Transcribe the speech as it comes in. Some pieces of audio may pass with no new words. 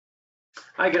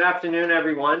Hi, good afternoon,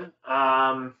 everyone.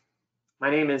 My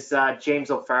name is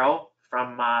James O'Farrell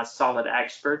from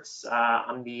SolidXperts.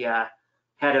 I'm the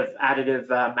head of additive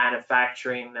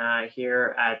manufacturing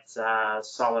here at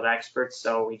SolidXperts.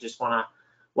 So we just want to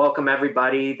welcome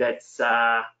everybody that's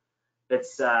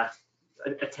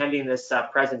attending this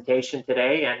presentation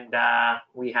today, and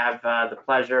we have the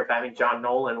pleasure of having John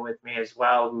Nolin with me as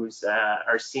well, who's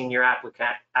our senior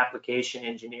application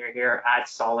engineer here at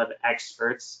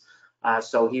SolidXperts.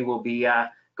 So he will be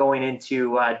going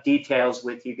into details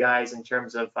with you guys in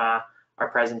terms of our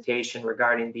presentation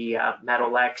regarding the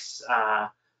Metal X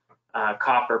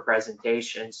copper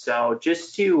presentation. So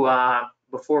just to,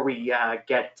 before we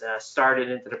get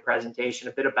started into the presentation,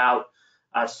 a bit about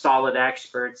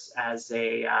SolidXperts as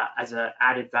a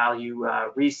added value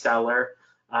reseller.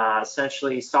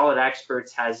 Essentially,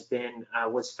 SolidXperts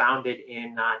was founded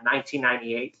in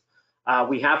 1998.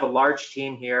 We have a large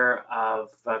team here of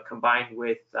combined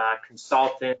with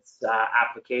consultants,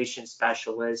 application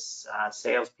specialists,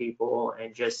 salespeople,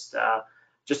 and just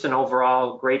an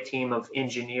overall great team of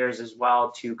engineers as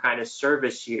well to kind of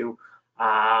service you,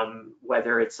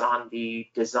 whether it's on the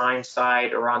design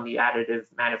side or on the additive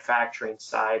manufacturing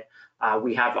side.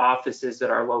 We have offices that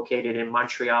are located in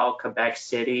Montreal, Quebec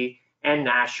City, and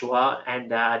Nashua, and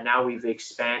now we've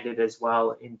expanded as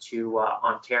well into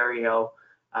Ontario.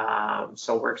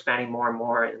 So we're expanding more and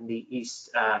more in the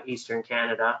Eastern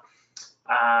Canada.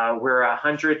 We're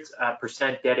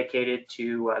 100% dedicated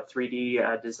to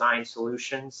 3D design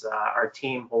solutions. Our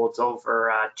team holds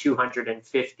over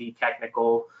 250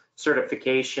 technical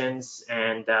certifications,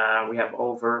 and we have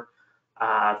over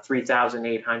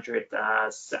 3,800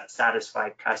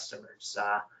 satisfied customers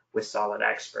with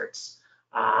SolidXperts.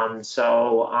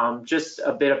 Just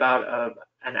a bit about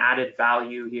an added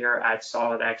value here at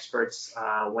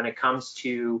SolidXperts. When it comes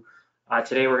to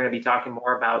today, we're going to be talking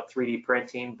more about 3D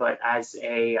printing, but as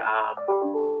a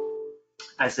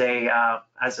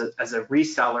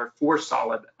reseller for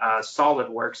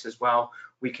SolidWorks as well,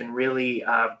 we can really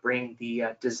bring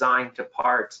the design to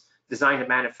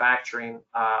manufacturing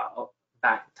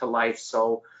back to life.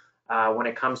 So when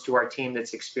it comes to our team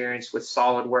that's experienced with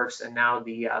SolidWorks and now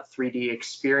the 3D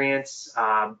experience,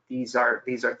 these are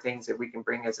things that we can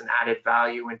bring as an added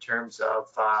value in terms of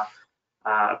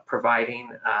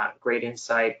providing great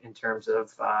insight in terms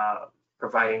of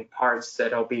providing parts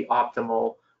that'll be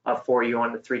optimal for you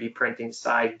on the 3D printing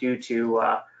side due to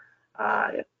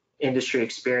industry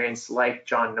experience like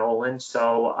John Nolin.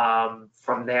 So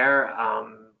from there,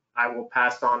 I will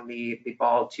pass on the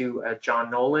ball to John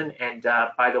Nolin. And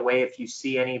by the way, if you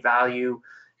see any value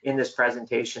in this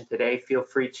presentation today, feel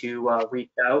free to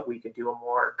reach out. We could do a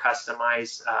more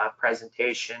customized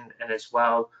presentation. And as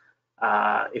well,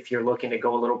 if you're looking to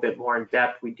go a little bit more in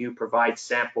depth, we do provide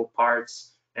sample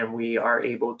parts, and we are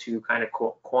able to kind of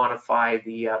quantify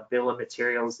the bill of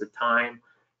materials, the time,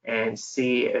 and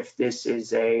see if this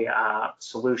is a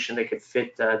solution that could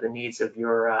fit the needs of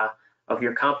your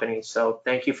company. So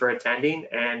thank you for attending,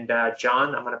 and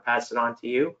John, I'm going to pass it on to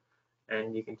you,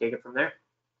 and you can take it from there.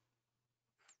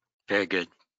 Very good.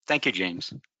 Thank you,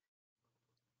 James.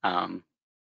 For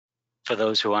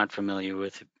those who aren't familiar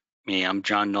with me, I'm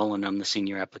John Nolin. I'm the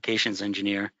Senior Applications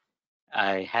Engineer.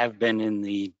 I have been in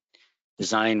the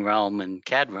design realm and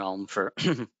CAD realm for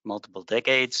multiple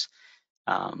decades.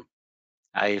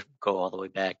 I go all the way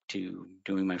back to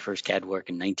doing my first CAD work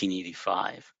in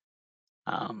 1985.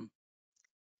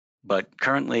 But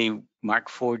currently,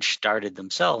 Markforged started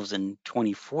themselves in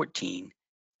 2014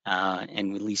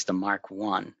 and released the Mark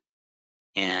I.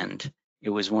 And it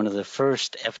was one of the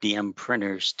first FDM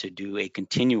printers to do a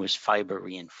continuous fiber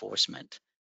reinforcement.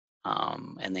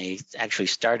 And they actually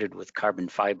started with carbon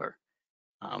fiber.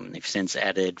 They've since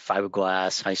added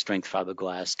fiberglass, high-strength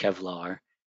fiberglass, Kevlar,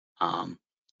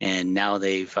 and now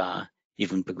they've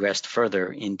even progressed further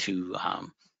into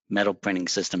metal printing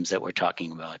systems that we're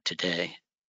talking about today.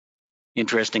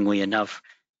 Interestingly enough,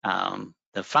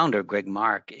 the founder, Greg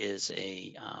Mark, is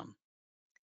a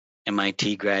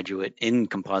MIT graduate in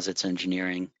composites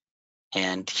engineering,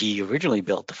 and he originally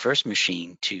built the first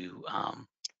machine to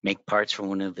make parts for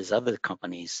one of his other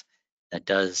companies that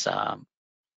does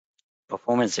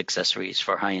performance accessories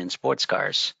for high-end sports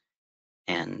cars.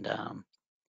 And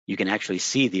you can actually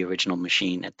see the original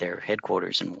machine at their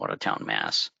headquarters in Watertown,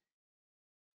 Mass.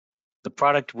 The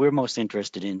product we're most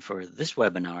interested in for this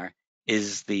webinar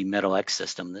is the Metal X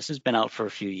system. This has been out for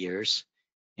a few years,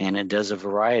 and it does a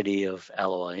variety of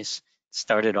alloys. It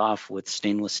started off with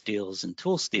stainless steels and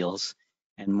tool steels,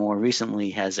 and more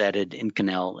recently has added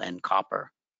Inconel and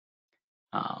copper.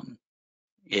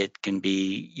 It can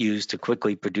be used to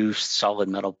quickly produce solid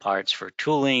metal parts for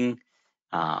tooling,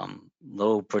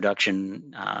 low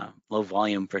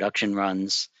volume production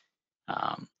runs,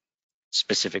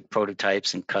 specific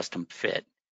prototypes, and custom fit.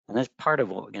 And that's part of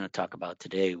what we're going to talk about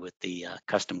today with the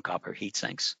custom copper heat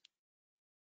sinks.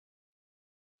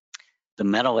 The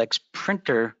Metal X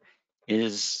printer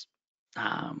is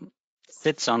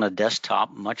sits on a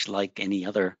desktop much like any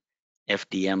other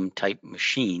FDM type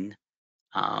machine.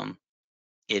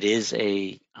 It is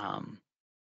a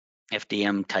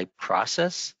FDM type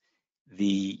process.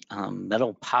 The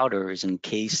metal powder is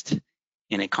encased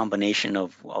in a combination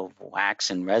of wax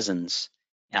and resins,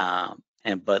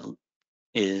 but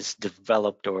is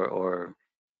developed or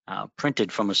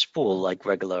printed from a spool like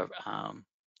regular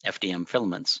FDM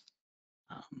filaments.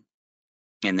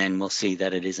 And then we'll see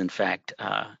that it is in fact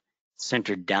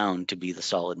centered down to be the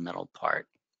solid metal part.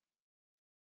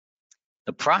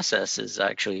 The process is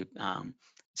actually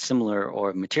similar,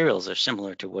 or materials are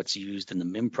similar to what's used in the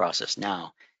MIM process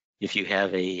now. If you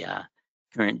have a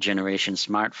current generation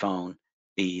smartphone,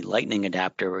 the lightning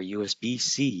adapter or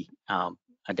USB-C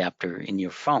adapter in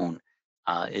your phone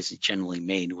is generally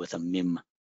made with a MIM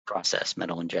process,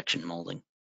 metal injection molding.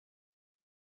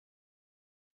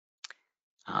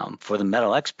 For the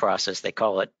Metal X process, they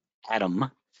call it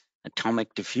ADAM,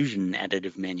 atomic diffusion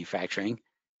additive manufacturing.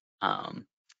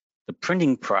 The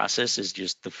printing process is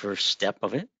just the first step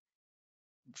of it.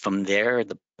 From there,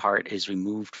 the part is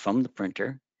removed from the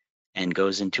printer and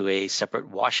goes into a separate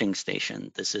washing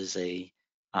station. This is a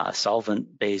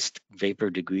solvent-based vapor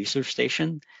degreaser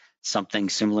station, something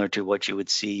similar to what you would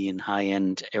see in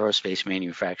high-end aerospace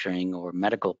manufacturing or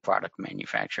medical product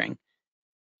manufacturing.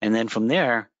 And then from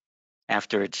there,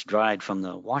 after it's dried from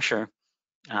the washer,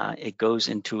 it goes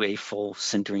into a full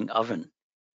sintering oven.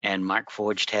 And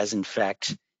Markforged has in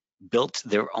fact built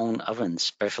their own oven,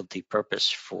 specialty purpose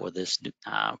for this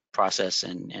process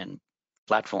and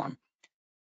platform.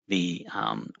 The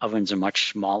ovens are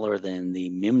much smaller than the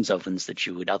MIMS ovens that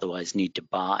you would otherwise need to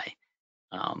buy,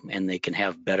 and they can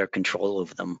have better control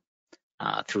over them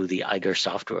through the Eiger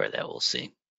software that we'll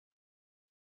see.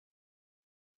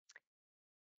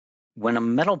 When a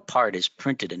metal part is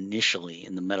printed initially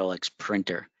in the Metal X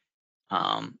printer,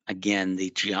 again, the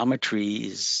geometry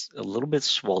is a little bit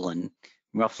swollen,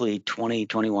 roughly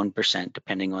 20–21%,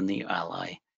 depending on the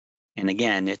alloy. And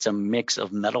again, it's a mix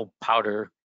of metal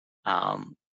powder,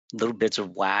 little bits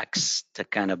of wax to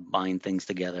kind of bind things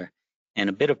together, and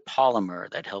a bit of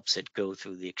polymer that helps it go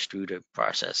through the extruder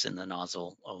process in the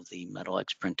nozzle of the Metal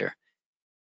X printer.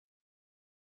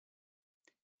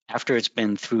 After it's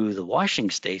been through the washing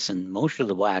station, most of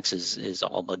the wax is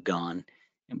all but gone.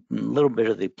 A little bit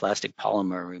of the plastic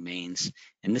polymer remains,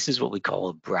 and this is what we call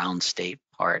a brown state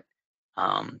part.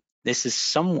 This is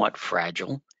somewhat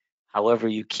fragile. However,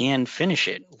 you can finish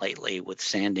it lightly with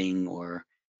sanding or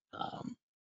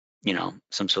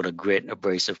some sort of grit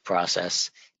abrasive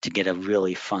process to get a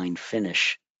really fine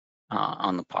finish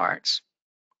on the parts.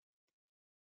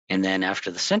 And then after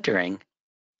the sintering,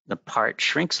 the part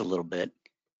shrinks a little bit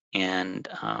and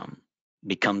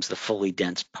becomes the fully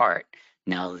dense part.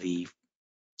 Now, the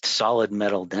solid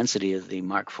metal density of the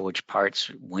Markforged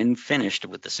parts when finished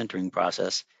with the sintering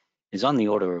process is on the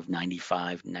order of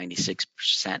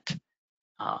 95–96%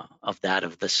 of that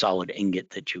of the solid ingot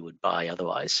that you would buy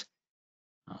otherwise.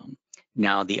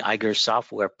 Now, the Eiger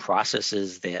software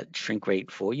processes that shrink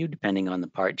rate for you depending on the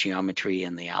part geometry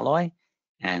and the alloy,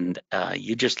 and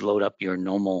you just load up your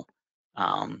normal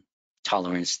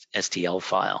tolerance STL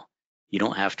file. You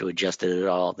don't have to adjust it at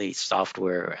all. The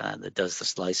software that does the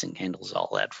slicing handles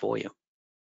all that for you.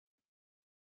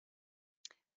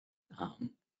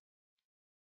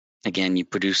 Again, you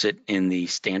produce it in the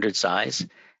standard size.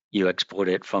 You export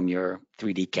it from your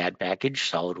 3D CAD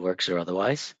package, SolidWorks or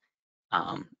otherwise.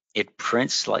 It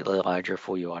prints slightly larger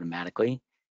for you automatically.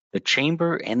 The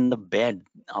chamber and the bed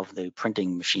of the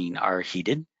printing machine are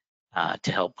heated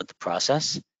to help with the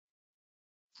process.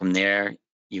 From there,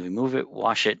 you remove it,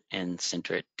 wash it, and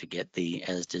sinter it to get the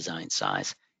as designed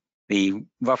size. The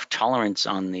rough tolerance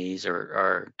on these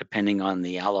are depending on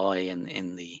the alloy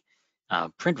and the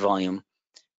print volume,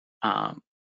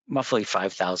 roughly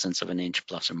 5/1000ths of an inch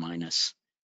plus or minus,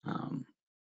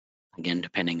 again,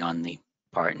 depending on the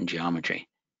part and geometry.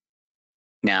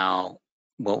 Now,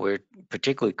 what we're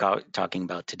particularly talking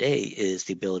about today is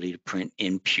the ability to print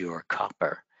in pure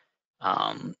copper.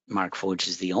 Markforged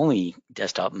is the only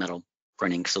desktop metal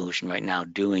printing solution right now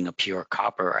doing a pure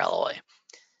copper alloy.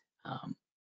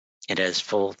 It has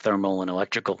full thermal and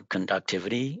electrical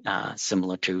conductivity,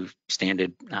 similar to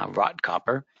standard wrought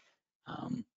copper.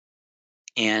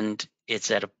 And it's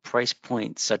at a price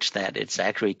point such that it's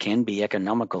actually can be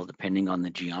economical depending on the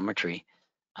geometry.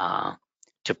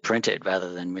 to print it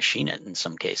rather than machine it in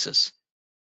some cases.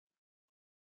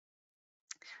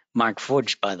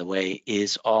 Markforged, by the way,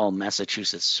 is all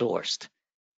Massachusetts sourced.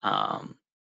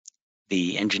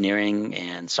 The engineering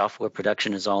and software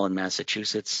production is all in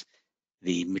Massachusetts.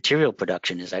 The material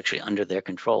production is actually under their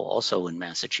control, also in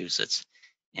Massachusetts.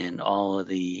 And all of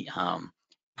the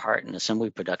part and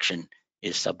assembly production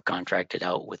is subcontracted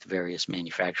out with various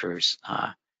manufacturers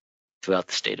throughout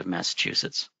the state of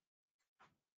Massachusetts.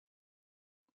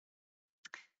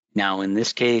 Now, in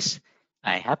this case,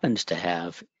 I happened to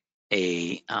have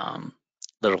a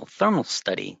little thermal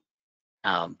study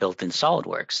built in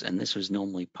SolidWorks, and this was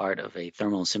normally part of a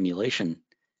thermal simulation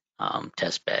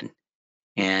test bed.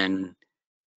 And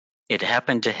it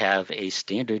happened to have a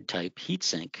standard type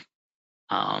heatsink,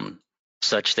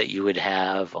 such that you would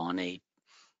have on a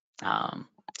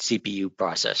CPU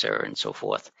processor and so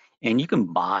forth. And you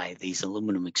can buy these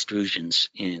aluminum extrusions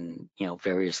in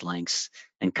various lengths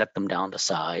and cut them down to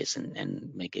size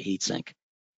and make a heatsink.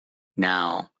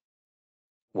 Now,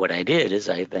 what I did is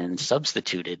I then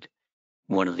substituted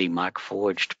one of the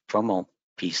Markforged promo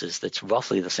pieces that's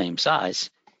roughly the same size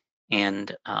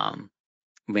and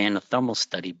ran a thermal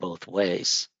study both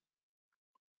ways.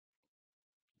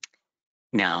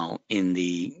 Now, in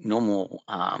the normal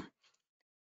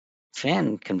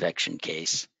fan convection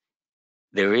case,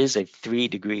 there is a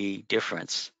 3-degree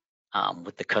difference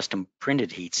with the custom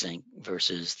printed heatsink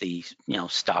versus the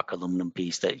stock aluminum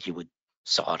piece that you would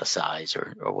saw to size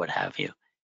or what have you.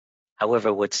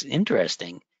 However, what's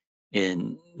interesting is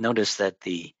notice that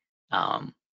the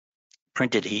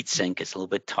printed heatsink is a little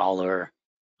bit taller.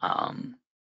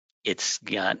 It's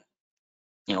got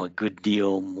a good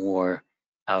deal more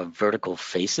vertical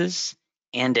faces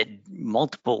and at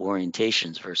multiple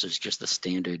orientations versus just the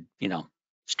standard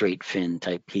straight fin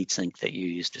type heatsink that you're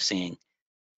used to seeing.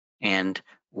 And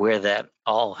where that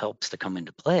all helps to come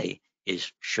into play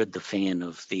is should the fan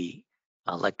of the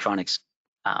electronics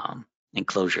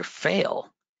enclosure fail,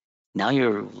 now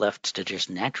you're left to just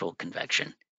natural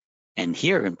convection. And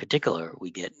here in particular,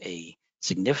 we get a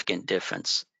significant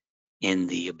difference in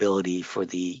the ability for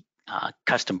the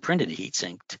custom printed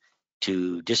heatsink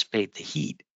to dissipate the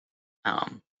heat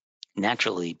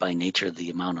naturally by nature of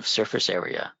the amount of surface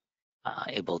area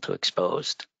able to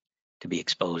be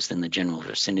exposed in the general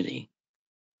vicinity.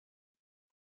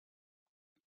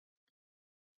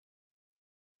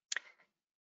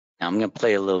 Now I'm going to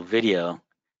play a little video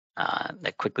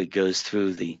that quickly goes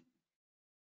through the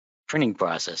printing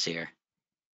process here.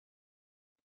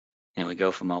 And we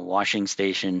go from a washing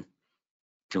station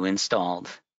to installed.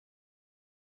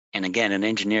 And again, an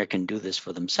engineer can do this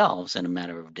for themselves in a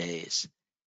matter of days.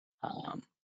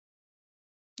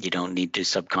 You don't need to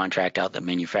subcontract out the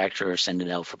manufacturer, send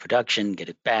it out for production, get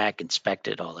it back, inspect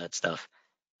it, all that stuff.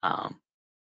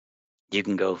 You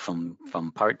can go from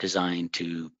part design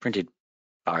to printed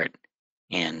part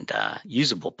and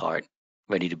usable part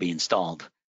ready to be installed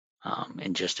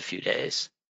in just a few days.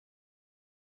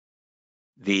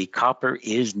 The copper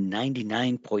is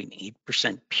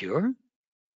 99.8% pure.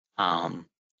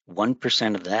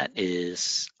 1% of that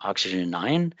is oxygen and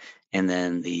iron, and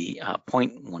then the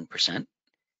 0.1%.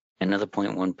 Another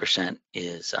 0.1%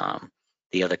 is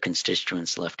the other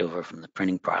constituents left over from the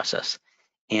printing process.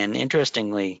 And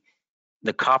interestingly,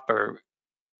 the copper,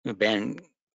 been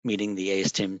meeting the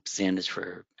ASTM standards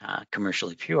for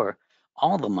commercially pure,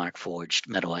 all the Markforged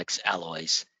Metal X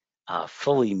alloys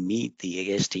fully meet the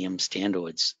ASTM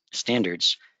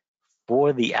standards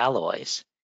for the alloys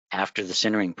after the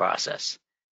sintering process.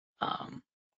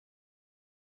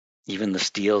 Even the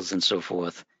steels and so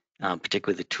forth,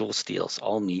 particularly the tool steels,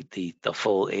 all meet the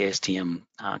full ASTM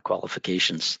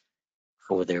qualifications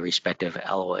for their respective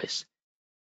alloys.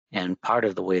 And part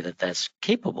of the way that that's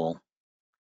capable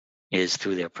is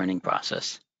through their printing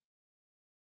process.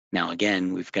 Now,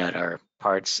 again, we've got our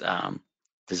parts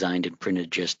designed and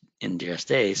printed just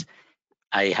days.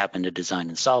 I happen to design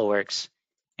in SolidWorks,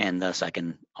 and thus I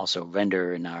can also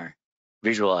render in our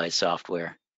visualize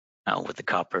software with the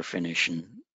copper finish and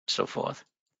so forth.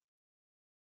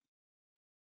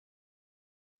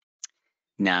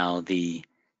 Now,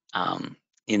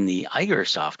 in the Eiger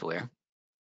software,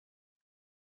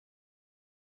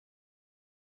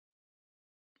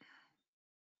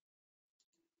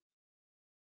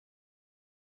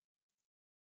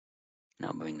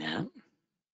 I'll bring that up.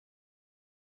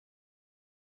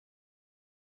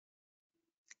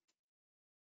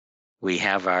 We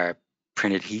have our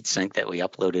printed heatsink that we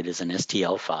uploaded as an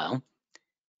STL file.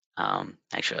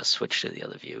 Actually, I'll switch to the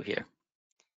other view here.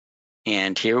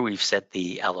 And here we've set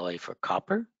the alloy for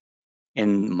copper.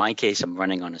 In my case, I'm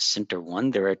running on a Sinter 1.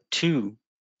 There are two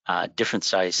different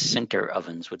size sinter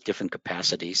ovens with different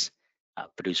capacities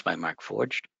produced by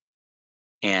Markforged.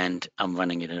 And I'm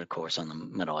running it, of course, on the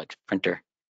Metal-X printer.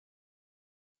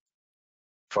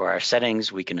 For our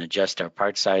settings, we can adjust our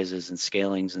part sizes and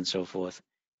scalings and so forth.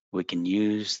 We can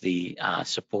use the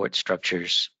support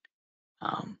structures.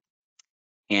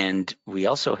 And we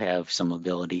also have some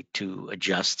ability to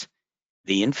adjust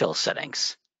the infill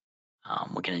settings.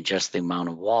 We can adjust the amount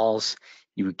of walls.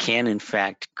 You can, in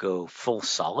fact, go full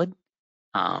solid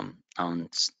on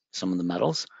some of the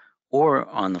metals, or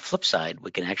on the flip side,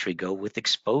 we can actually go with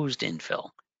exposed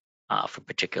infill for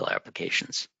particular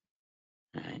applications.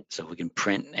 All right, so we can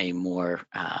print a more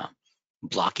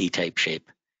blocky type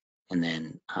shape, and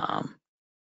then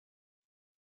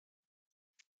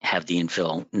have the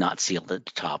infill not sealed at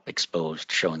the top,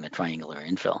 exposed, showing the triangular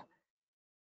infill.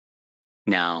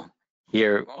 Now,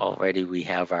 here already we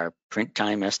have our print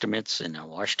time estimates and our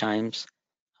wash times,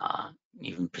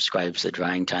 even prescribes the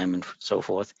drying time and so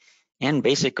forth. And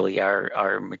basically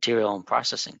our material and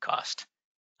processing cost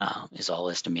is all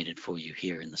estimated for you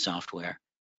here in the software.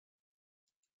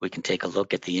 We can take a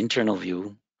look at the internal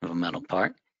view of a metal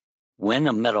part. When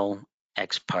a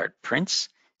Metal-X part prints,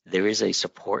 there is a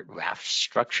support raft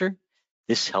structure.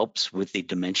 This helps with the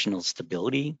dimensional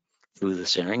stability through the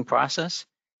sintering process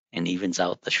and evens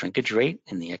out the shrinkage rate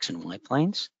in the X and Y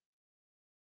planes.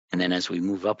 And then as we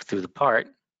move up through the part,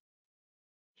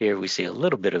 here we see a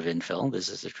little bit of infill. This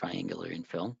is a triangular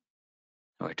infill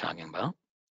that we're talking about.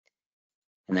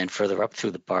 And then further up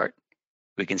through the part,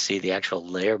 we can see the actual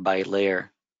layer by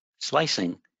layer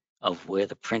slicing of where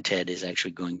the print head is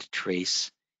actually going to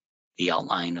trace the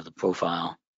outline of the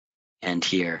profile. And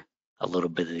here, a little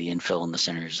bit of the infill in the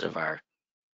centers of our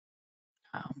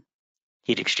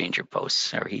heat exchanger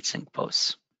posts, our heat sink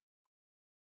posts.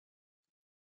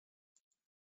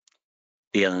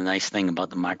 The other nice thing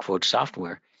about the Markforged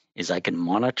software is I can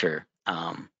monitor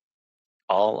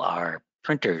all our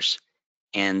printers,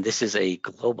 and this is a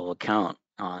global account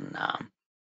on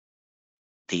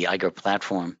the Eiger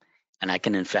platform, and I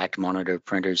can in fact monitor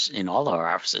printers in all our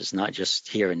offices, not just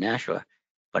here in Nashua,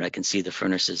 but I can see the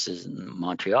furnaces in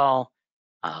Montreal,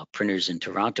 printers in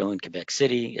Toronto and Quebec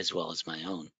City, as well as my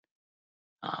own.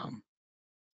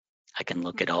 I can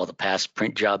look at all the past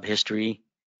print job history.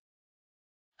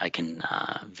 I can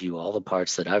view all the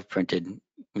parts that I've printed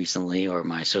recently or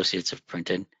my associates have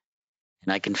printed,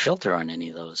 and I can filter on any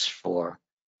of those for,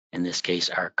 in this case,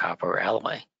 our copper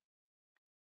alloy,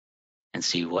 and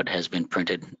see what has been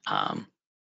printed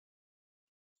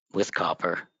with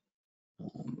copper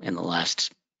in the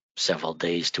last several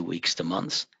days to weeks to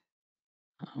months.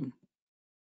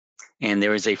 And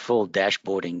there is a full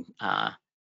dashboarding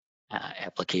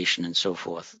application and so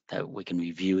forth that we can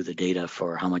review the data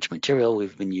for how much material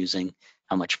we've been using,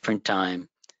 how much print time,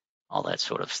 all that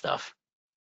sort of stuff.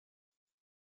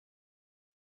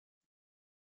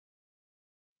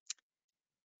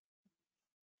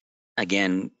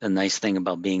 Again, the nice thing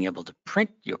about being able to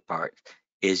print your part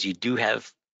is you do have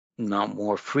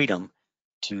more freedom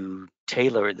to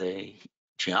tailor the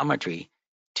geometry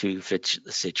to fit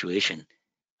the situation.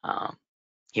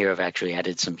 Here I've actually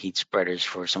added some heat spreaders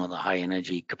for some of the high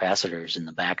energy capacitors in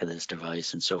the back of this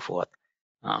device and so forth.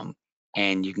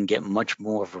 And you can get much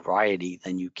more variety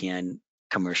than you can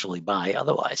commercially buy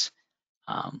otherwise,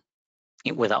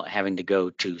 without having to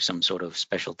go to some sort of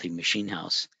specialty machine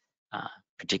house,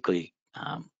 particularly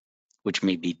which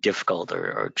may be difficult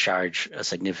or charge a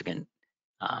significant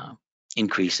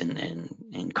increase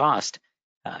in cost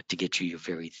to get you your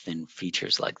very thin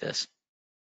features like this.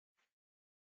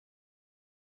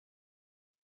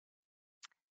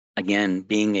 Again,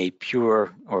 being a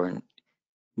pure or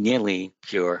nearly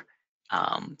pure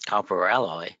copper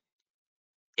alloy,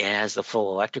 it has the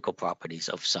full electrical properties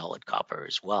of solid copper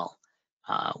as well.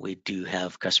 We do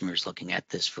have customers looking at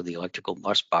this for the electrical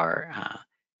bus bar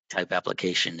type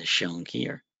application as shown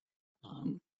here.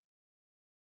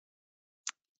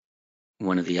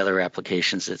 One of the other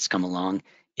applications that's come along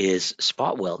is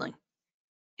spot welding.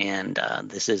 And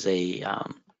this is a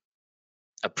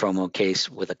promo case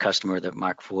with a customer that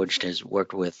Markforged has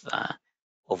worked with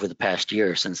over the past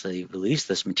year since they released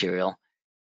this material.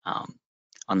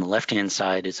 On the left-hand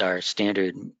side is our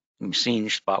standard machine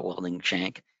spot welding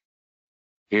shank.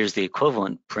 Here's the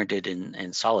equivalent printed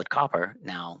in solid copper.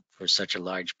 Now, for such a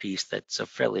large piece, that's a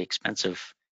fairly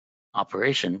expensive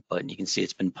operation, but you can see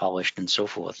it's been polished and so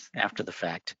forth after the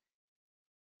fact.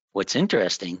 What's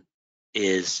interesting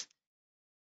is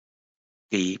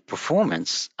the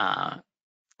performance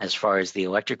as far as the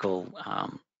electrical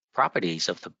properties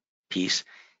of the piece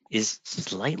is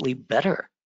slightly better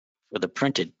for the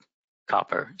printed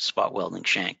copper spot welding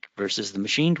shank versus the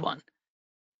machined one.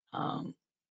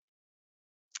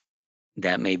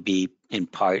 That may be in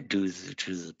part due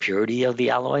to the purity of the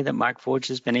alloy that Markforged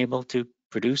has been able to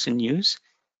produce and use.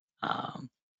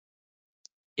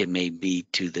 It may be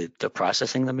to the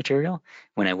processing of the material.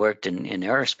 When I worked in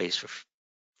aerospace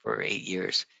for 8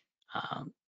 years,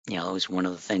 it was one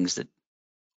of the things that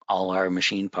all our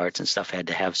machine parts and stuff had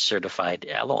to have certified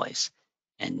alloys,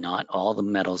 and not all the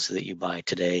metals that you buy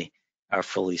today are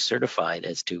fully certified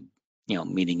as to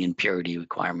meeting impurity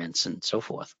requirements and so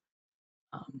forth.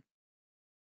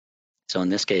 So in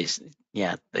this case,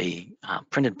 the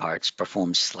printed parts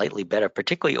perform slightly better,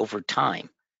 particularly over time,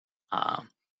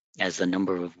 as the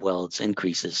number of welds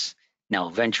increases. Now,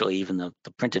 eventually, even the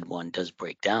printed one does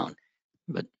break down,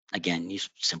 but again, you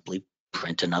simply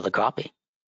print another copy,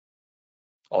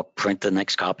 or print the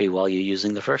next copy while you're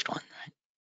using the first one.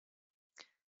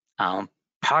 Right?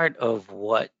 Part of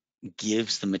what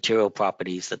gives the material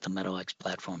properties that the MetalX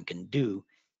platform can do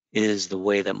is the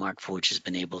way that Markforged has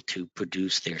been able to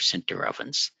produce their sinter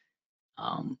ovens.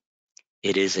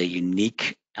 It is a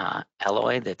unique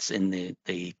alloy that's in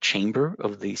the chamber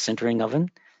of the sintering oven,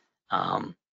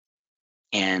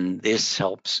 and this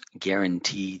helps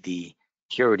guarantee the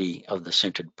purity of the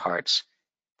sintered parts.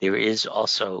 There is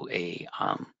also an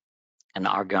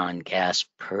argon gas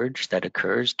purge that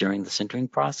occurs during the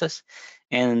sintering process,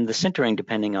 and the sintering,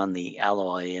 depending on the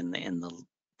alloy and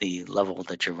the level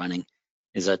that you're running,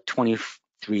 is a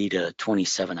 23 to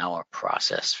 27 hour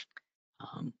process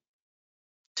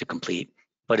to complete,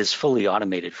 but is fully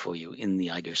automated for you in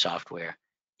the IDER software.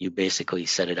 You basically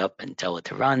set it up and tell it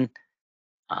to run,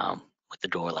 with the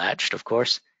door latched, of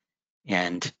course,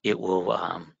 and it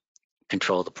will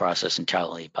control the process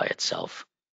entirely by itself.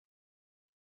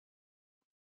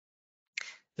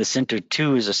 The Sinter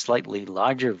 2 is a slightly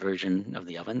larger version of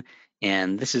the oven,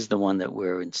 and this is the one that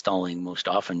we're installing most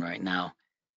often right now.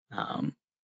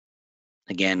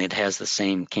 Again, it has the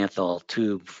same Canthal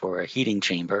tube for a heating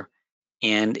chamber,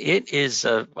 and it is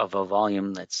of a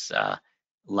volume that's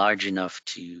large enough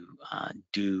to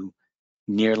do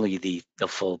nearly the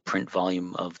full print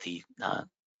volume of the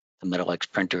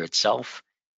MetalX printer itself.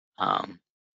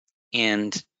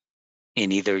 And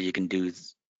in either you can do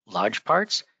large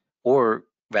parts, or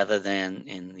rather than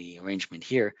in the arrangement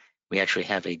here, we actually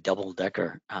have a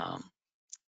double-decker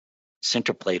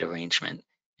center plate arrangement,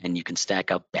 and you can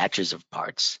stack up batches of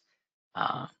parts,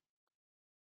 a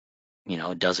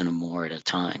dozen or more at a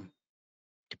time,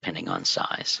 depending on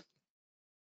size.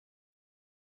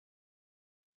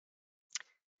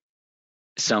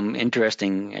 Some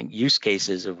interesting use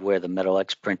cases of where the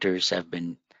MetalX printers have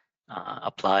been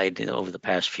applied over the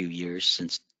past few years,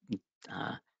 since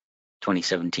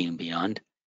 2017 and beyond.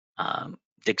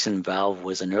 Dixon Valve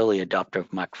was an early adopter of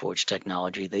Markforged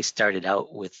technology. They started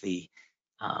out with the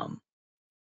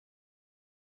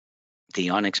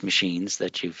Onyx machines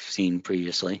that you've seen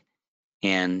previously,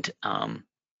 and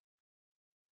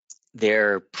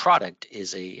their product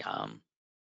is an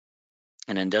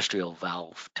industrial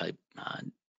valve type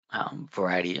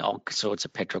variety. So it's a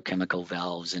petrochemical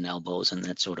valves and elbows and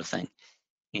that sort of thing.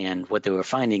 And what they were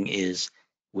finding is,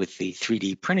 with the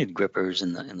 3D printed grippers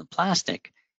in the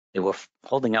plastic, they were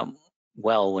holding up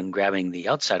well when grabbing the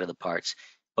outside of the parts,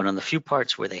 but on the few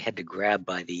parts where they had to grab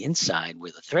by the inside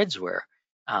where the threads were,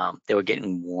 they were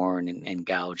getting worn and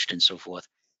gouged and so forth.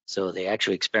 So they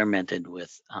actually experimented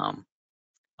with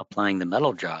applying the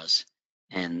metal jaws,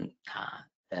 and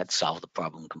that solved the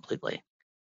problem completely.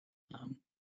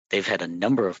 They've had a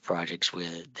number of projects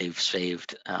where they've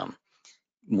saved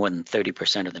more than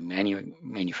 30% of the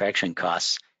manufacturing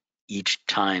costs each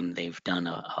time they've done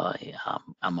a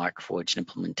Markforged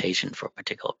implementation for a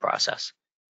particular process.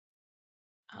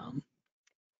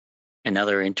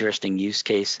 Another interesting use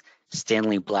case,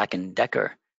 Stanley Black &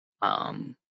 Decker.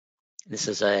 This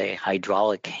is a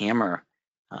hydraulic hammer.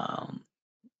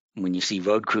 When you see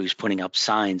road crews putting up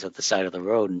signs at the side of the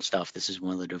road and stuff, this is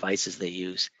one of the devices they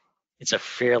use. It's a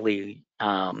fairly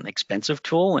expensive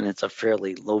tool, and it's a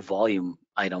fairly low volume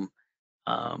item.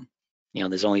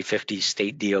 There's only 50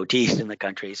 state DOTs in the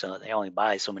country, so they only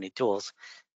buy so many tools.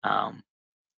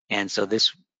 And so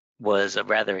this was a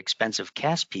rather expensive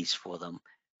cast piece for them,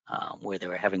 where they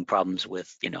were having problems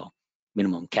with,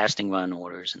 minimum casting run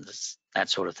orders and that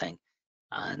sort of thing.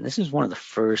 And this is one of the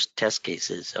first test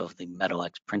cases of the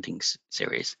MetalX printing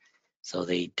series. So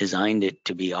they designed it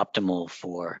to be optimal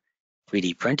for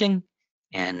 3D printing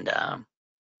and,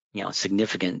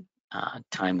 significant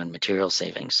time and material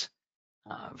savings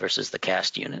versus the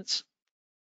cast units.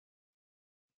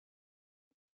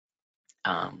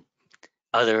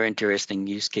 Other interesting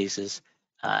use cases,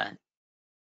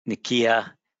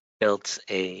 Nokia built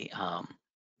a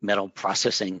metal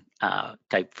processing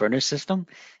type furnace system,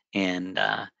 and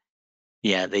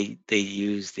yeah, they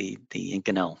use the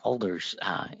Inconel holders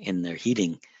in their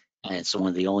heating, and it's one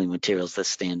of the only materials that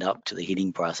stand up to the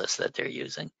heating process that they're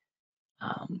using.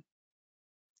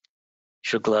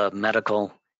 Shukla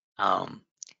Medical,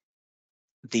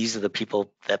 these are the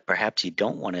people that perhaps you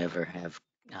don't want to ever have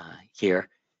here.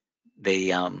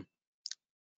 They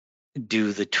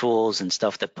do the tools and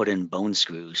stuff that put in bone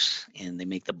screws, and they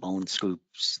make the bone screws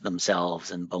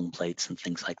themselves and bone plates and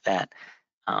things like that.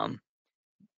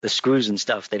 The screws and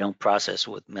stuff they don't process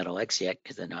with Metal X yet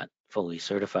because they're not fully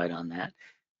certified on that.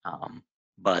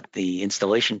 But the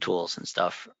installation tools and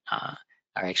stuff are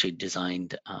actually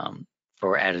designed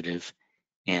for additive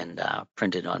and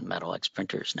printed on Metal X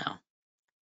printers now.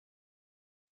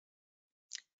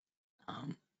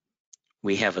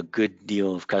 We have a good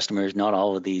deal of customers. Not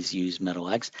all of these use Metal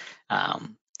X.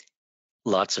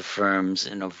 Lots of firms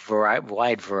in a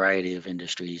wide variety of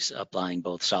industries applying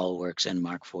both SolidWorks and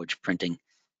Markforged printing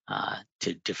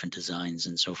to different designs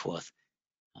and so forth.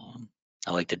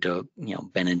 I like to do,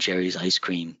 Ben and Jerry's ice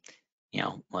cream.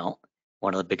 Well,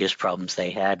 one of the biggest problems they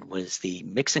had was the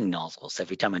mixing nozzles.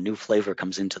 Every time a new flavor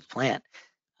comes into the plant,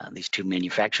 these two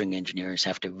manufacturing engineers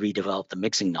have to redevelop the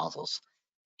mixing nozzles.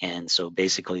 And so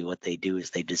basically what they do is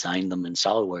they design them in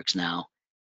SolidWorks now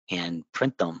and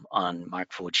print them on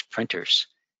Markforged printers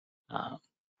and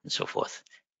so forth.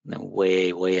 And then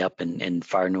way up in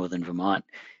far northern Vermont,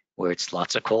 where it's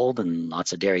lots of cold and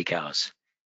lots of dairy cows.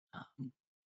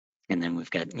 And then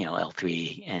we've got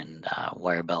L3 and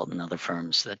Wirebelt and other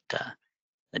firms that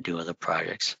do other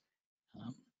projects.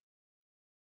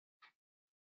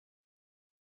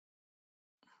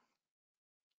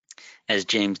 As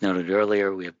James noted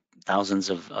earlier, we have thousands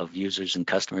of users and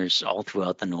customers all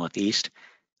throughout the Northeast.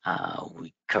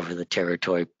 We cover the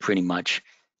territory pretty much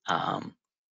from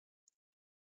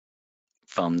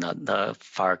the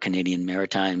far Canadian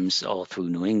Maritimes all through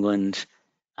New England,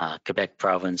 Quebec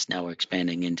province. Now we're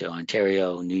expanding into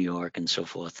Ontario, New York, and so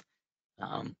forth.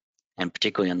 And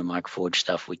particularly on the Markforged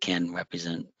stuff, we can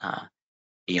represent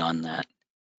beyond that.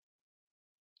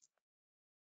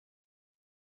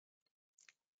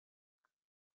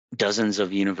 Dozens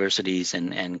of universities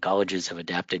and colleges have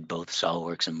adapted both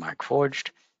SolidWorks and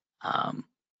Markforged.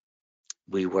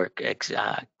 We work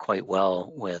quite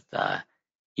well with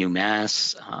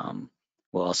UMass.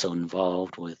 We're also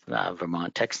involved with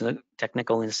Vermont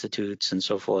Technical Institutes and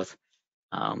so forth.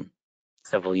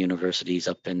 Several universities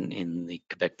up in the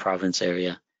Quebec province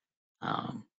area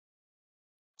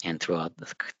and throughout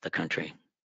the country.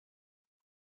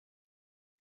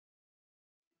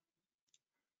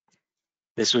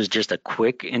 This was just a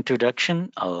quick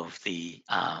introduction of the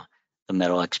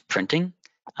Metal X printing,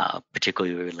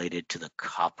 particularly related to the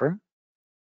copper.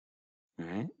 All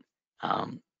right.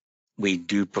 We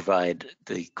do provide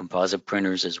the composite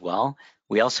printers as well.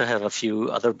 We also have a few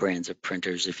other brands of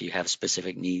printers. If you have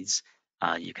specific needs,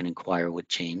 you can inquire with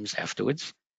James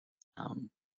afterwards.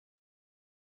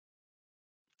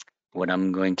 What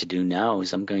I'm going to do now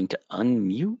is I'm going to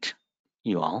unmute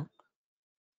you all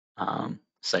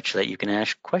such that you can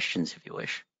ask questions if you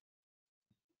wish.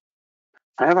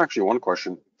 I have actually one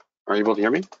question. Are you able to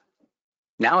hear me?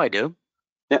 Now I do.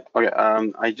 Yeah, okay.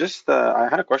 I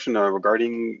had a question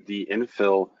regarding the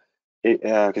infill,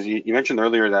 because you mentioned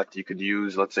earlier that you could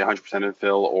use, let's say, 100%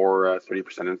 infill or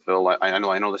 30% infill. I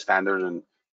know the standard, and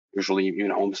usually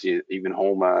even home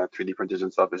 3D printers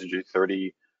and stuff is usually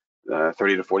 30 to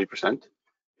 40%.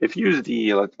 If you use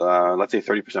the let's say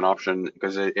 30% option,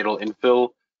 because it'll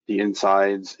infill the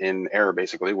insides in air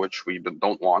basically, which we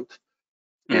don't want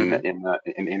in a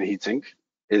heatsink,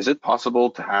 is it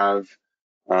possible to have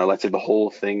let's say the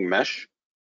whole thing mesh?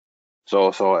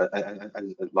 So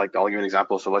like I'll give you an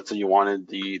example. So let's say you wanted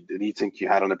the heatsink you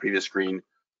had on the previous screen,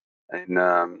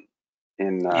 and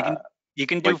you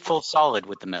can do full solid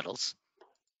with the metals.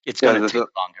 It's yeah, going to take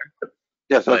longer.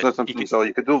 Yeah, so that's something. So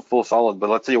you could do full solid, but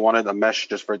let's say you wanted a mesh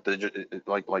just for it to just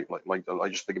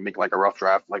to make like a rough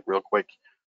draft, like real quick.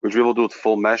 Would you be able to do it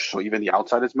full mesh, so even the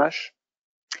outside is mesh?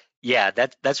 Yeah,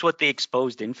 that's what the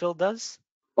exposed infill does.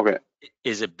 Okay.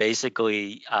 Is it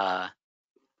basically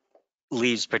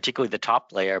leaves particularly the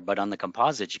top layer, but on the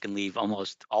composites you can leave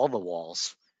almost all the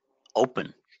walls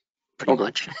open, pretty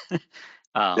much.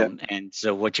 Yeah. And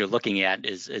so what you're looking at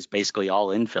is basically all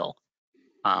infill.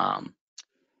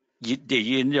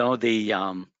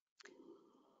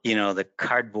 The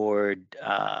cardboard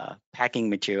packing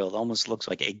material, it almost looks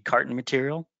like egg carton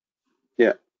material.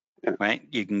 Yeah. Right.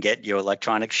 You can get your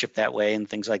electronics shipped that way and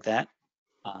things like that.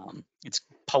 It's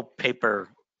pulp paper,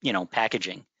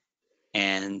 packaging.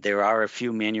 And there are a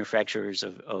few manufacturers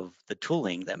of the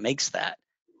tooling that makes that,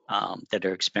 that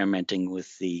are experimenting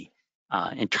with the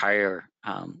entire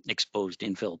exposed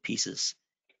infill pieces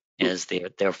as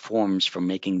their forms for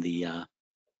making the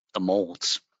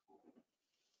molds.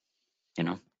 You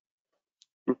know,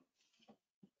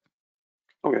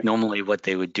 Okay. normally what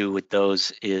they would do with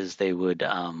those is they would,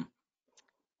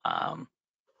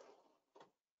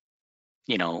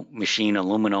 you know, machine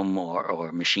aluminum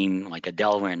or machine like a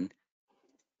Delrin,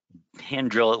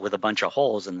 hand drill it with a bunch of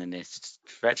holes, and then they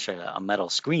stretch a metal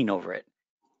screen over it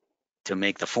to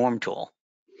make the form tool.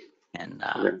 And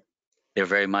Okay. they're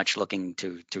very much looking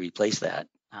to replace that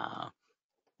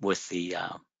with the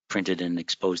printed and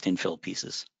exposed infill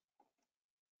pieces.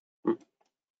 Hmm.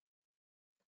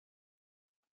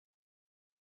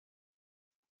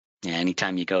 Yeah,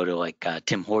 anytime you go to like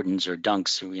Tim Hortons or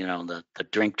Dunk's, you know, the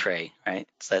drink tray, right?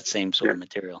 It's that same sort Yeah. of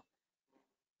material.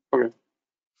 Okay.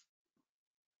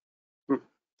 Hmm.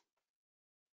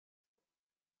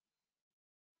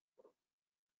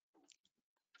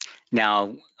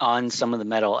 Now, on some of the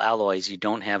metal alloys, you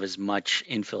don't have as much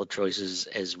infill choices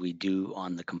as we do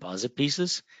on the composite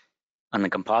pieces. On the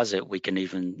composite, we can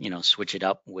even, you know, switch it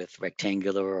up with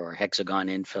rectangular or hexagon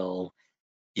infill.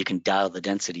 You can dial the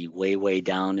density way, way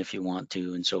down if you want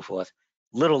to, and so forth.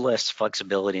 Little less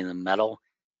flexibility in the metal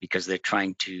because they're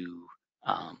trying to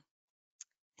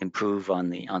improve on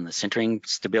the sintering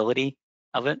stability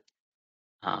of it.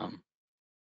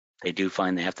 They do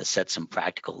find they have to set some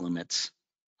practical limits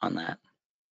on that.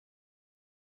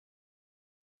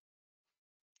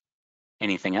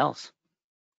 Anything else?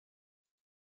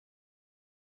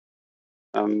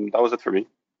 That was it for me.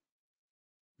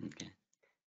 Okay.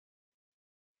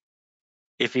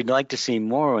 If you'd like to see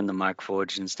more on the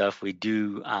Markforged and stuff, we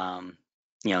do,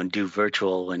 you know, do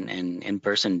virtual and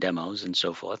in-person demos and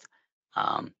so forth.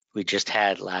 We just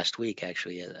had last week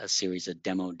actually a series of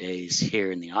demo days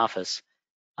here in the office.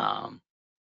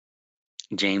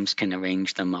 James can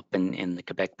arrange them up in the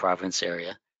Quebec province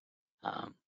area.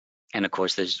 And of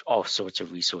course, there's all sorts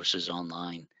of resources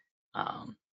online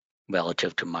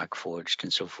relative to Markforged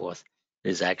and so forth.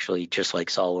 There's actually, just like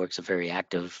SolidWorks, a very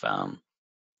active,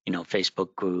 you know,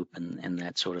 Facebook group and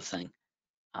that sort of thing.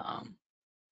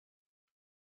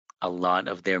 A lot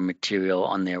of their material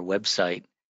on their website,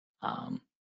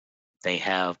 they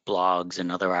have blogs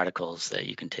and other articles that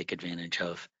you can take advantage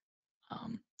of.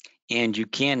 And you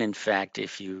can, in fact,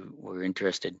 if you were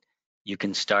interested, you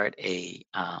can start a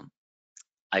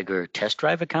Eiger test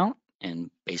drive account, and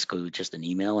basically just an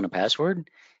email and a password,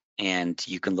 and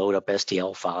you can load up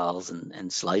STL files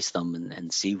and slice them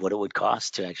and see what it would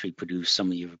cost to actually produce some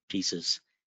of your pieces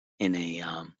in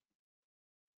a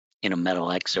Metal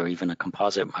X or even a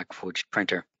composite Markforged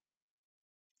printer.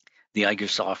 The Eiger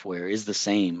software is the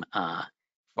same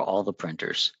for all the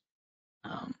printers.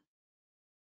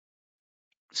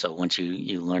 So once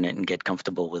you learn it and get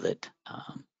comfortable with it,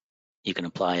 you can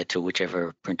apply it to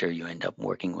whichever printer you end up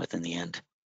working with in the end.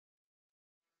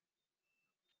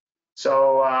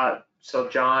 So, so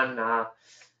John,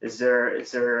 is there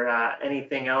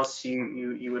anything else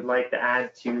you would like to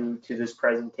add to this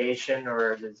presentation,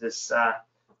 or does this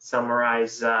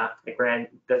summarize the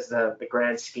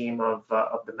grand scheme of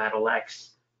the Metal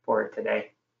X for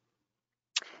today?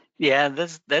 Yeah,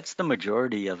 that's the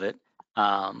majority of it.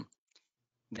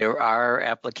 There are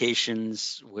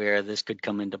applications where this could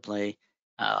come into play.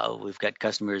 We've got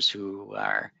customers who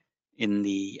are in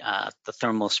the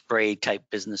thermal spray type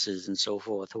businesses and so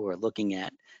forth who are looking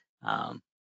at,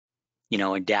 you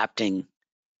know, adapting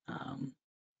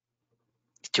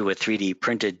to a 3D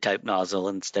printed type nozzle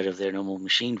instead of their normal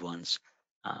machined ones.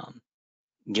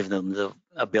 Give them the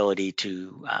ability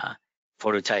to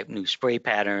prototype new spray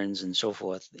patterns and so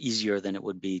forth easier than it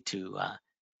would be to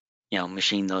you know,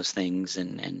 machine those things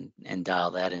and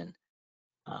dial that in.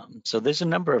 So there's a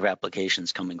number of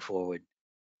applications coming forward.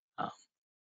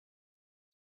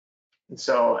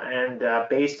 So,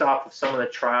 based off of some of the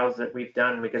trials that we've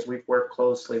done, because we've worked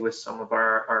closely with some of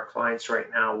our clients right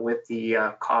now with the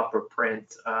copper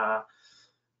print,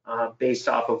 based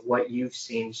off of what you've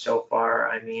seen so far,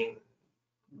 I mean,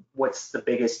 what's the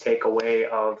biggest takeaway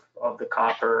of the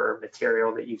copper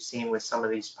material that you've seen with some of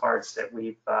these parts that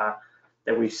we've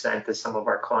sent to some of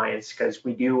our clients? Because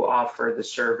we do offer the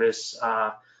service.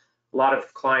 A lot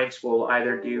of clients will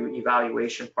either do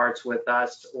evaluation parts with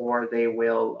us, or they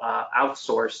will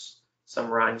outsource some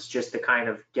runs just to kind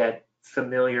of get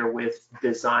familiar with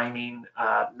designing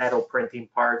metal printing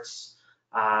parts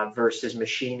versus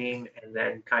machining, and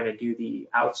then kind of do the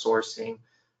outsourcing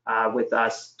with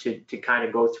us to kind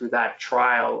of go through that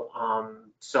trial.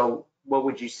 So what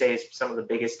would you say is some of the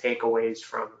biggest takeaways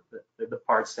from the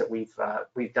parts that we've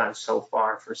done so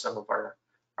far for some of our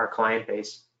client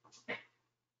base?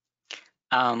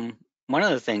 One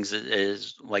of the things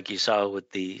is, like you saw with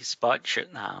the spot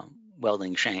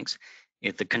welding shanks,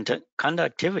 if the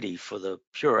conductivity for the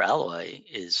pure alloy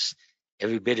is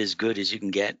every bit as good as you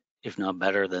can get, if not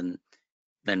better than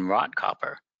wrought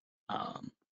copper.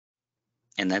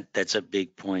 And that's a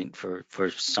big point for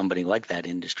somebody like that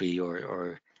industry,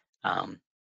 or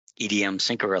EDM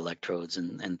sinker electrodes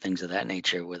and things of that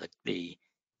nature, where the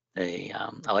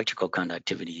electrical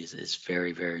conductivity is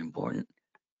very, very important.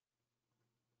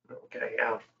 Okay,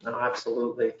 yeah, no,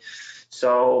 absolutely.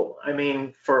 So, I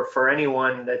mean, for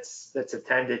anyone that's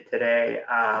attended today,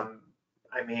 I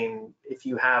mean, if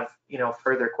you have,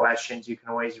 further questions, you can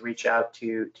always reach out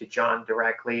to John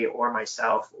directly or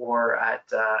myself, or at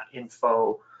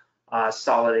info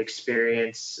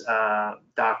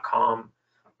solidexperience.com.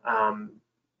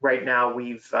 Right now,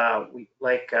 we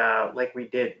like we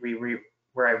did,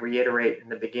 where I reiterate in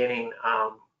the beginning,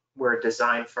 we're a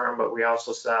design firm, but we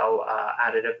also sell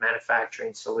additive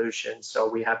manufacturing solutions. So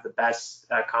we have the best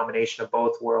combination of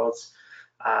both worlds.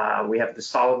 We have the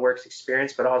SolidWorks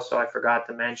experience, but also I forgot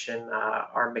to mention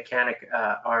our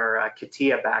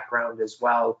CATIA background as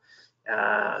well,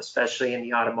 especially in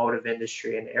the automotive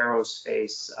industry and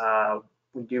aerospace.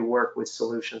 We do work with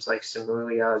solutions like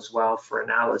Simulia as well for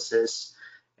analysis,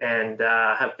 and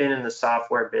have been in the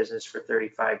software business for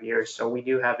 35 years. So we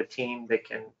do have a team that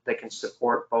can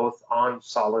support both on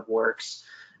SolidWorks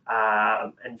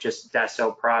and just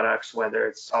Deso products, whether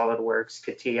it's SolidWorks,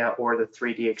 CATIA, or the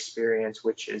 3D Experience,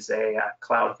 which is a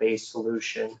cloud-based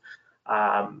solution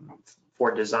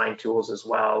for design tools as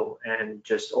well, and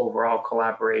just overall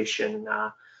collaboration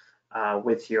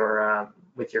with your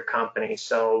company.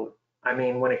 So, I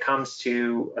mean, when it comes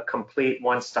to a complete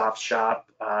one-stop shop,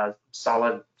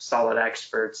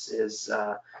 SolidXperts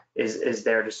is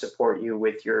there to support you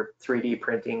with your 3D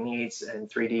printing needs and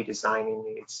 3D designing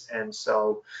needs. And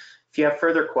so, if you have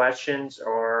further questions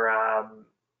or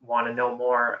want to know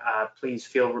more, please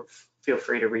feel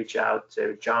free to reach out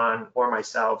to John or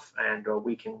myself, and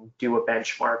we can do a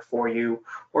benchmark for you.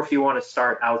 Or if you want to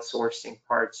start outsourcing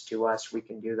parts to us, we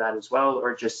can do that as well,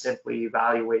 or just simply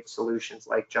evaluate solutions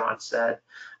like John said.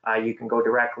 You can go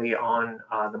directly on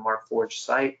the Markforged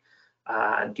site,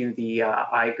 do the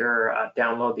Eiger,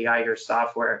 download the Eiger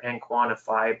software and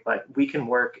quantify, but we can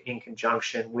work in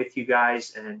conjunction with you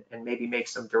guys and maybe make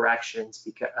some directions,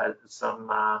 because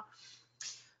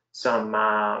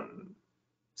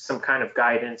some kind of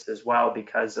guidance as well,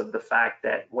 because of the fact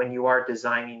that when you are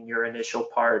designing your initial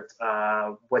part,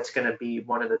 what's going to be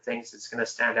one of the things that's going to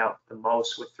stand out the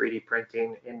most with 3D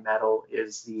printing in metal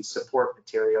is the support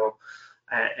material,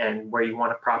 and where you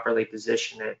want to properly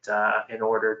position it in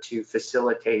order to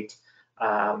facilitate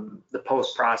the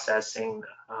post-processing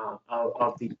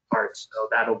of these parts. So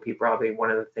that'll be probably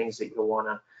one of the things that you'll want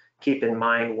to keep in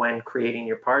mind when creating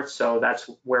your parts. So that's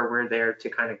where we're there to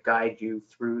kind of guide you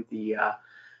through the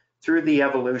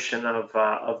evolution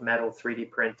of metal 3D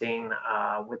printing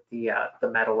with the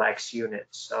Metal X unit.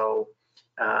 So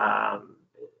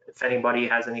if anybody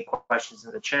has any questions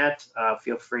in the chat,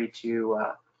 feel free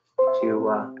to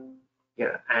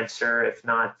answer. If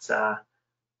not,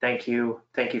 thank you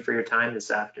for your time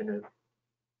this afternoon.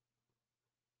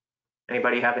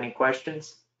 Anybody have any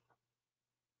questions?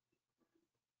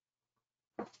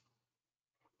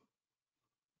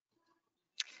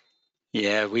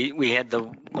 Yeah, we had the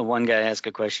one guy ask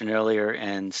a question earlier,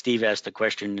 and Steve asked a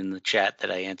question in the chat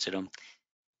that I answered him,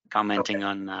 commenting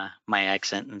on my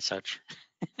accent and such.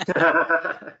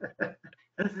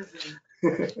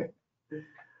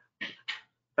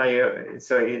 So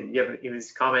he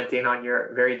was commenting on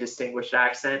your very distinguished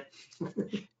accent.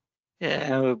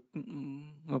 Yeah,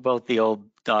 we're both the old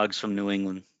dogs from New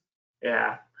England.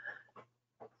 Yeah.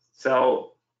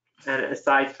 So, and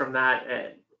aside from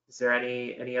that, is there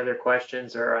any other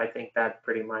questions, or I think that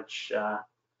pretty much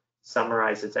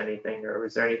summarizes anything, or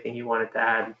was there anything you wanted to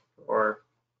add? Or,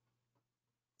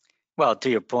 well, to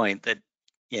your point, that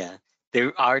yeah,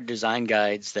 there are design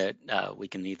guides that we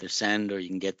can either send or you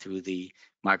can get through the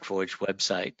Markforged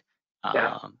website.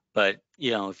 yeah. But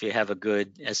if you have a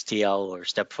good STL or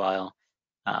step file,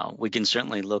 we can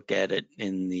certainly look at it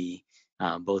in the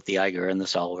both the Eiger and the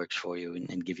SolidWorks for you,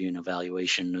 and give you an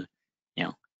evaluation,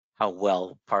 how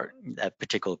well that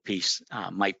particular piece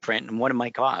might print and what it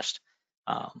might cost,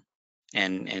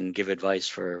 and give advice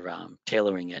for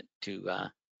tailoring it to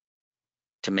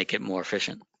make it more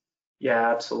efficient.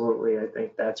 Yeah, absolutely. I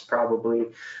think that's probably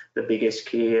the biggest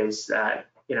key, is that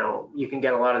you know, you can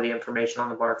get a lot of the information on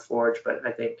the Markforged, but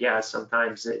I think, yeah,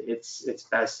 sometimes it's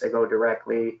best to go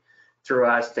directly through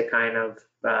us to kind of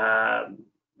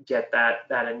get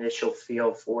that initial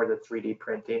feel for the 3D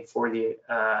printing, for the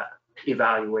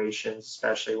evaluations,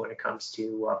 especially when it comes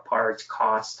to parts,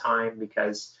 cost, time,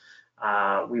 because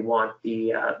we want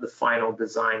the final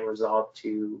design result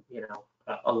to, you know,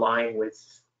 align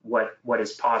with what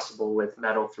is possible with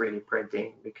metal 3D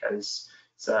printing, because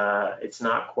it's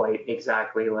not quite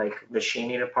exactly like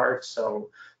machining a part. So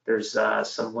there's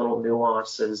some little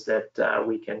nuances that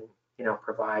we can, you know,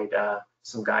 provide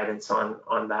some guidance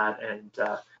on that, and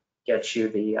get you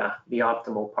the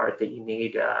optimal part that you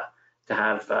need to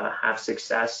have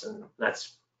success. And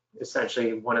that's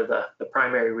essentially one of the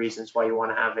primary reasons why you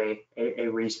want to have a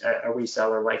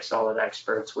reseller like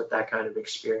SolidXperts with that kind of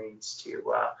experience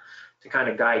to kind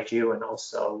of guide you and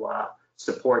also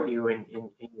support you in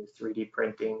your 3D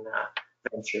printing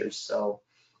ventures. So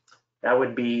that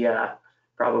would be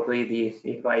probably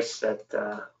the advice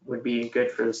that would be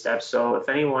good for the steps. So if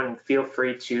anyone, feel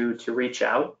free to reach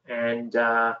out, and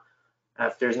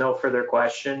if there's no further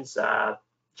questions,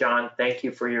 John, thank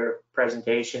you for your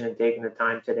presentation and taking the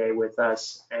time today with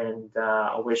us. And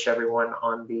I wish everyone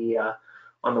on the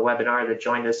webinar that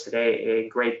joined us today a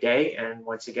great day. And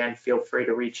once again, feel free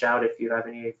to reach out if you have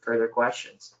any further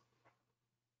questions.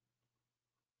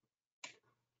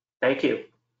 Thank you.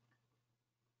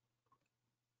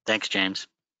 Thanks, James.